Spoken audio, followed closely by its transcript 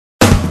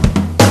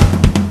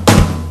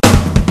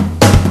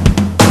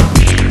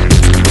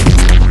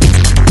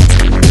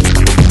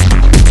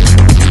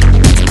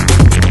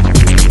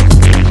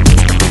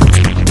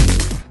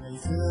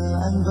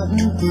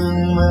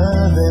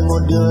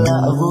điều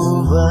lạ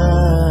vu vơ.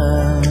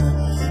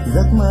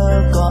 Giấc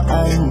mơ có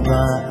anh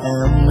và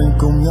em, mình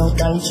cùng nhau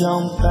tay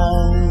trong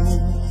tay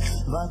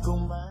và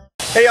cùng bay.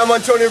 Hey, I'm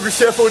Antonio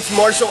Graceffo. It's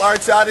Martial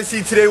Arts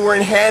Odyssey. Today we're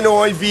in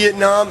Hanoi,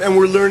 Vietnam, and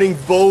we're learning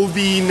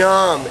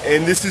VoVinam.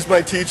 And this is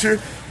my teacher,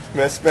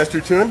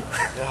 Master Tuan.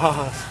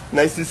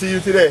 Nice to see you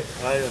today.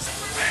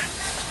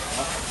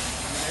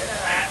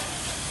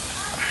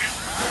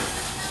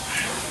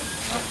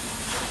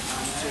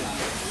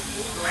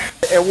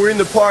 And we're in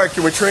the park,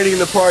 and we're training in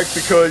the park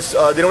because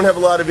they don't have a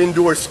lot of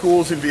indoor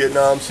schools in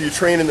Vietnam, so you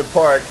train in the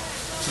park.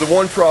 So the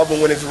one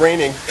problem when it's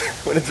raining,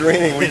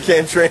 we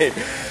can't train.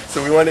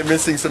 So we wound up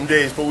missing some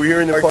days, but we're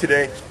here in the park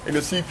today, and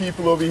you'll see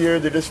people over here.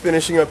 They're just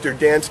finishing up their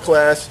dance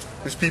class.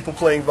 There's people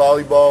playing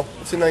volleyball.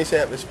 It's a nice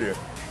atmosphere.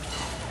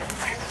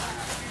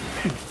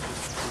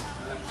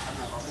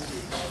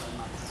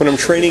 When I'm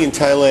training in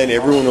Thailand,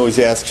 everyone always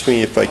asks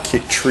me if I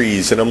kick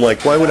trees, and I'm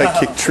like, why would I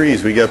kick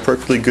trees? We got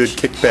perfectly good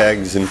kick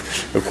bags and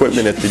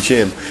equipment at the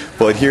gym.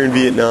 But here in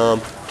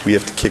Vietnam, we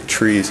have to kick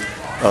trees.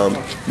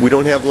 We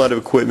don't have a lot of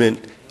equipment,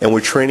 and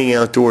we're training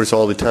outdoors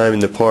all the time in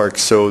the park,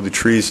 so the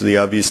trees are the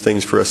obvious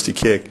things for us to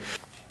kick.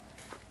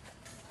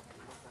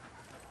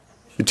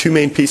 The two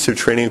main pieces of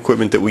training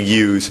equipment that we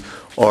use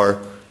are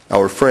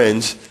our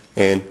friends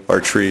and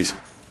our trees.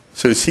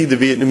 So to see the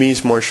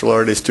Vietnamese martial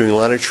artists doing a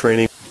lot of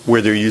training where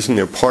they're using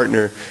their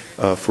partner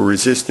for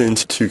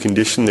resistance to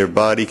condition their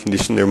body,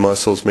 condition their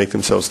muscles, make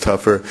themselves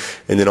tougher,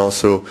 and then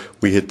also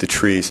we hit the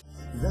trees.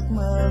 Giấc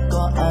mơ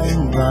có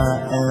anh và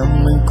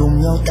em, mình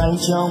cùng nhau tay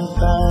trong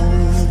tay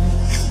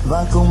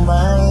và cùng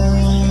bay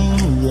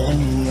nhẹ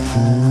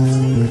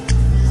nhàng.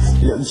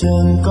 Lượn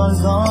trên con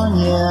gió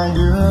nhẹ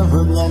đưa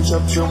vượt ngàn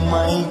chập trùng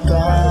mây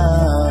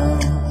cao.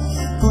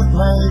 Phút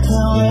bay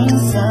theo ánh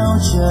sao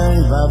trời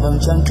và vầng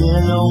trăng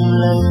kia lung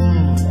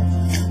linh.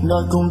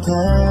 Nói cùng theo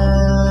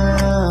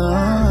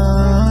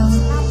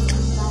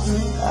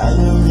anh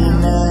yêu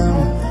nhìn em,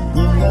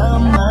 nhìn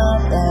ngắm mắt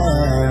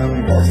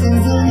em, đẹp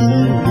xinh dưới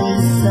những vì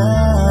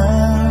sao.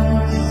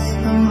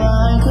 Và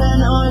anh khẽ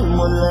nói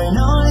một lời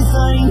nói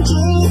dành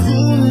chỉ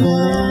riêng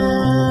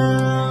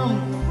em.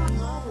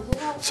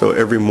 So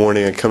every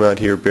morning I come out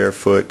here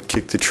barefoot,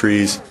 kick the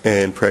trees,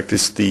 and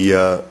practice the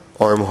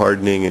arm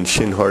hardening and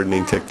shin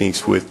hardening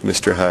techniques with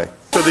Mr. Hai.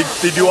 So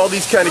they do all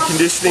these kind of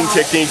conditioning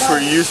techniques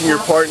where you're using your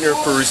partner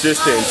for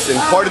resistance, and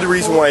part of the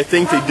reason why I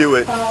think they do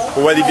it,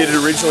 or why they did it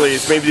originally,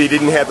 is maybe they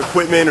didn't have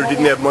equipment or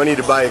didn't have money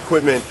to buy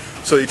equipment,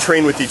 so they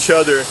train with each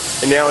other,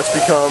 and now it's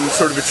become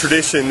sort of a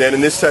tradition that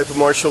in this type of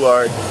martial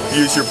art,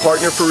 you use your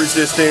partner for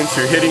resistance,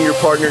 you're hitting your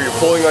partner, you're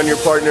pulling on your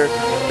partner.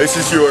 This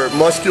is your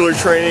muscular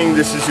training,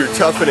 this is your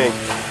toughening.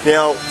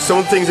 Now, some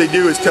of the things they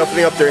do is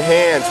toughening up their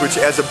hands, which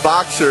as a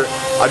boxer,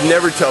 I've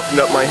never toughened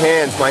up my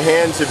hands. My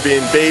hands have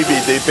been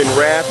babied, they've been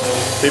wrapped,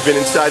 they've been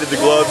inside of the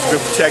gloves, been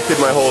protected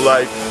my whole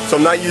life. So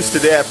I'm not used to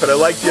that, but I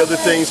like the other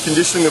things.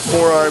 Conditioning the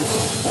forearms,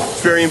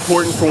 it's very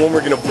important for when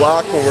we're going to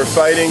block, when we're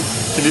fighting.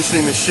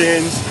 Conditioning the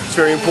shins, it's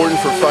very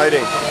important for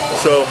fighting.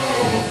 So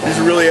these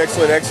are really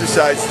excellent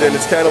exercises, and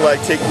it's kind of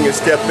like taking a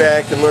step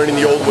back and learning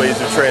the old ways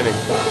of training.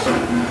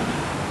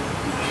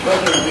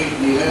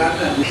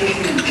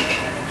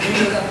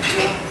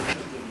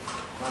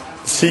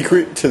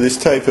 Secret to this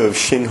type of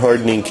shin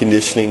hardening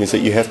conditioning is that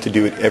you have to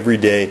do it every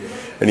day,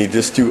 and you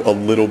just do a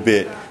little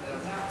bit.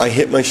 I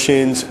hit my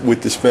shins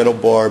with this metal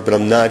bar, but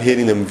I'm not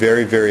hitting them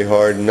very, very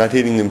hard. I'm not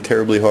hitting them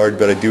terribly hard,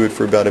 but I do it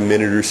for about a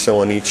minute or so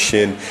on each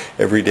shin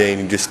every day,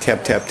 and you just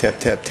tap, tap, tap,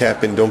 tap,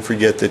 tap, and don't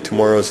forget that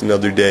tomorrow's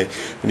another day,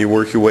 and you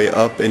work your way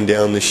up and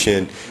down the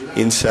shin,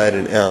 inside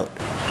and out.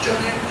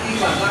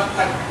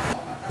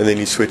 And then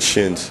you switch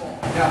shins.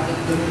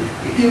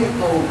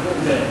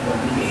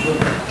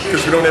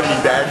 Because we don't have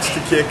any bags to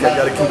kick, I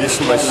got to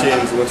condition my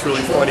shins. And what's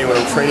really funny, when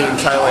I'm training in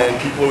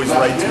Thailand, people always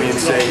write to me and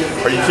say,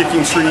 are you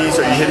kicking trees?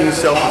 Are you hitting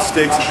yourself with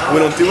sticks? We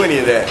don't do any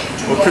of that.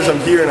 Well, because I'm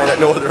here and I got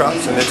no other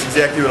option, that's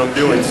exactly what I'm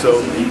doing.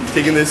 So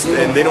taking this,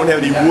 and they don't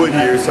have any wood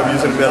here, so I'm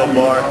using a metal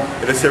bar,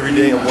 and that's every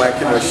day I'm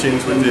whacking my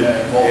shins with it,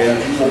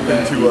 and hoping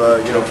to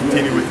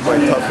continue with my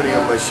toughening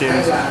of my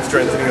shins,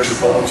 strengthening of the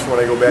bones for when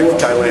I go back to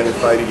Thailand and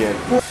fight again.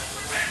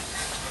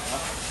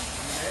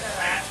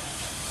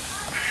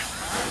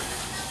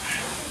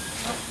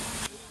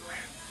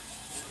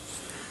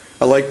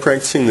 I like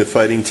practicing the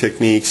fighting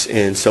techniques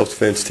and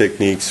self-defense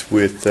techniques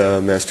with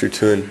Master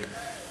Tuan.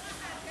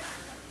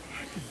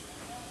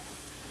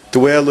 The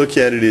way I look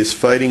at it is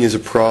fighting is a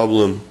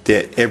problem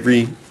that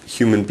every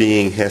human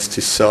being has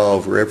to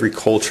solve, or every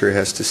culture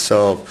has to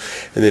solve,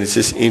 and then it's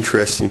just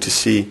interesting to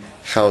see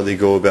how they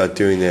go about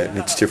doing that, and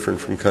it's different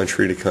from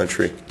country to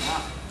country.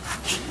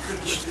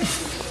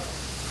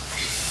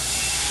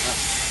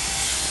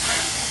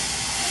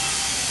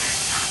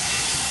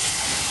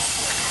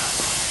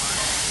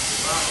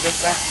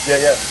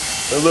 Yeah.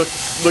 Look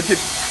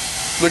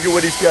at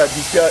what he's got.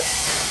 He's got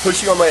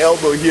pushing on my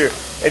elbow here.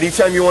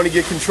 Anytime you want to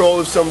get control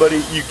of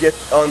somebody, you get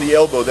on the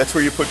elbow. That's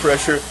where you put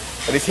pressure.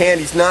 And his hand,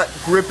 he's not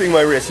gripping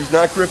my wrist. He's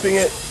not gripping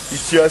it.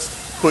 He's just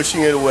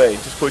pushing it away.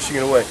 Just pushing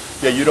it away.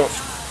 Yeah, you don't.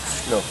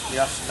 No.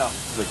 Yes, no.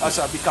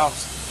 Also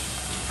because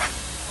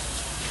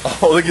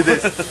Oh, look at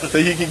this. So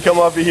he can come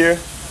over here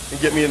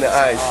and get me in the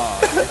eyes.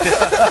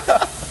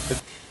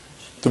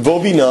 The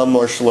VoVinam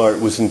martial art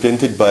was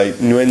invented by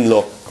Nguyen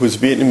Loc, who was a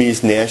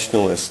Vietnamese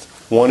nationalist,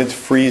 wanted to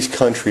free his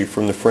country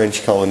from the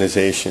French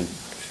colonization.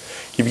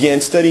 He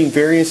began studying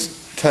various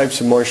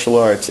types of martial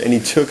arts, and he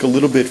took a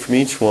little bit from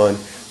each one,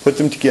 put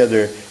them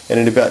together, and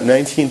in about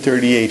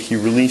 1938 he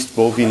released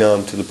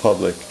VoVinam to the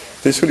public.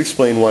 This would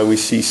explain why we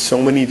see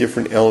so many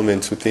different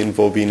elements within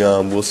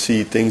VoVinam. We'll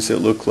see things that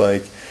look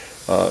like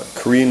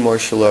Korean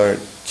martial art,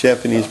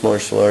 Japanese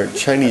martial art,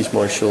 Chinese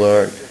martial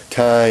art,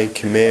 Thai,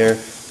 Khmer.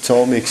 It's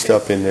all mixed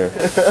up in there.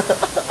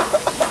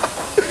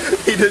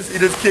 he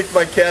just kicked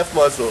my calf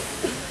muscle.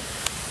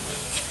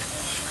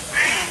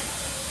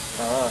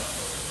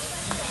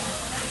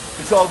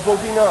 It's all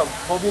VoVinam.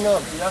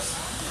 VoVinam, yes.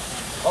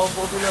 All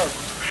VoVinam.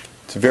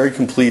 It's a very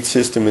complete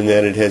system in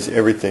that it has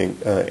everything.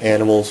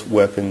 Animals,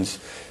 weapons,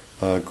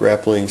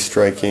 grappling,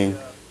 striking,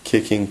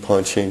 kicking,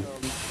 punching.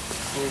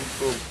 Boom,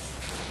 boom.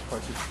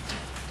 Punches.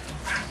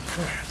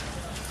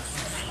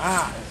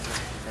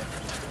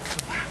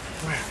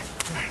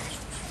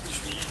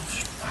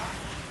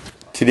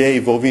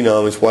 Today,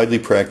 VoVinam is widely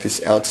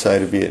practiced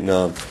outside of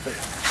Vietnam.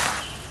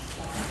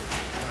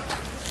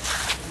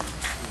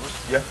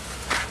 Yeah.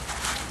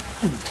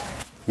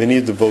 Many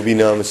of the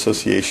VoVinam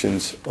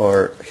associations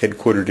are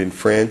headquartered in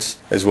France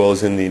as well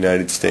as in the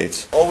United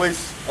States.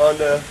 Always on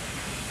the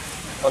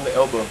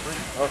elbow.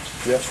 Oh,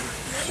 yeah.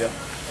 Yeah.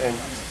 And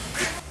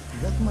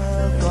giấc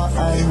mơ có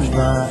anh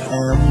và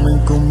em mình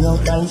cùng nhau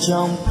tay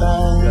trong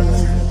tay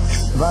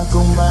và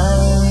cùng bay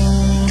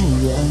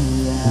nhẹ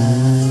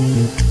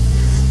nhàng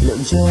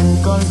lượn trên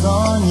con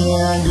gió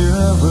nhẹ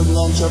đưa vượt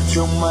ngàn chập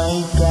trùng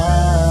mây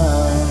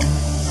cao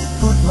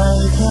phút mây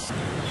theo.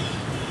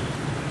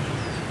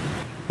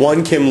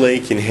 Tuan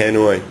Lake in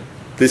Hanoi.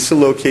 This is a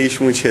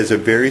location which has a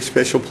very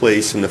special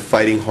place in the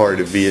fighting heart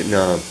of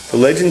Vietnam. The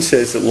legend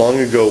says that long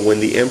ago when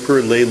the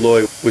Emperor Le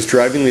Loi was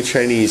driving the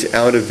Chinese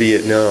out of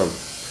Vietnam,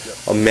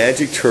 a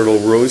magic turtle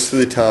rose to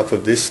the top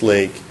of this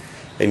lake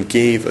and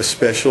gave a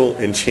special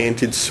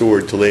enchanted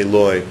sword to Le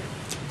Loi.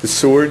 The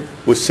sword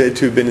was said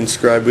to have been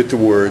inscribed with the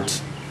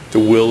words, "The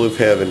will of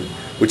heaven,"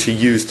 which he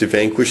used to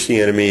vanquish the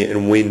enemy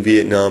and win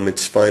Vietnam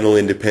its final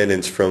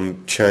independence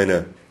from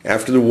China.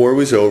 After the war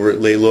was over,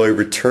 Le Loi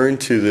returned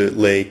to the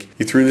lake.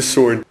 He threw the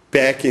sword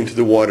back into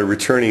the water,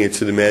 returning it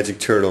to the magic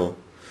turtle,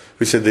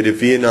 who said that if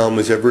Vietnam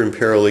was ever in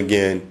peril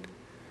again,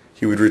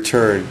 he would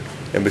return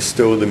and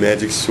bestow the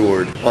magic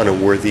sword on a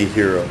worthy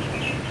hero.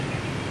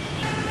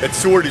 That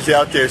sword is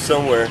out there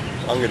somewhere.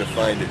 I'm going to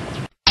find it.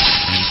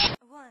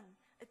 1,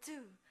 2,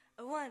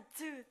 1,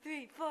 2,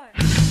 3, 4.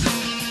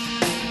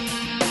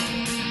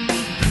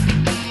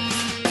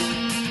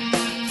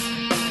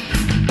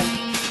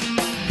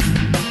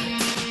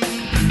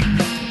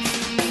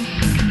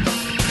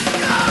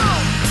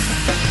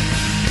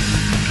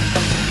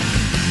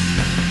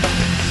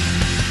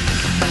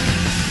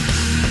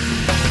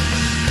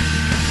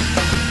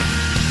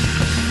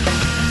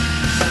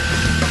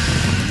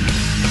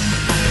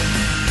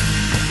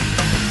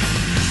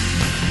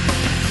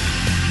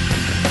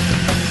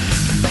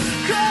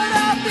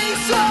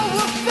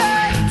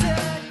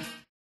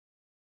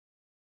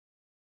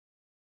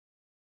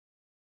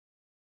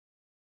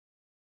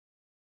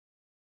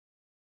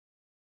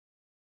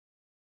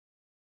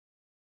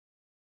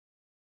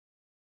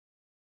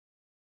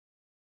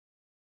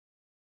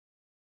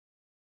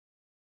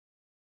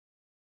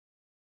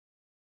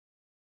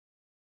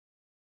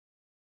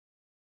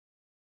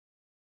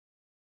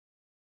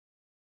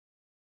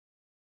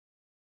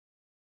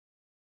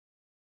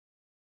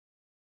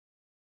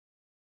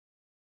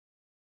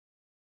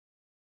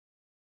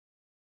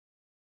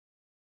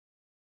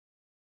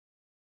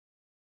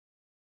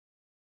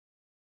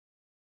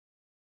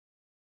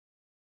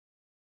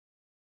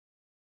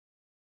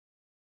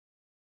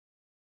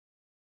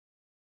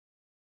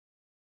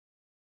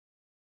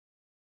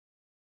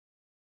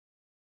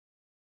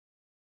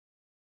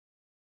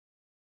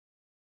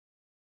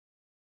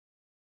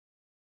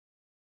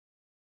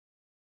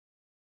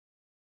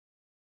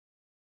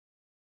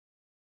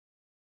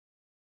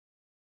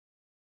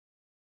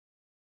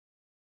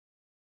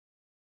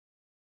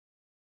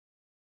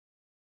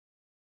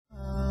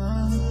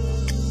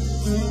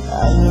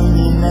 Anh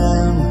nhìn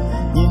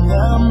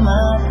em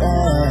mà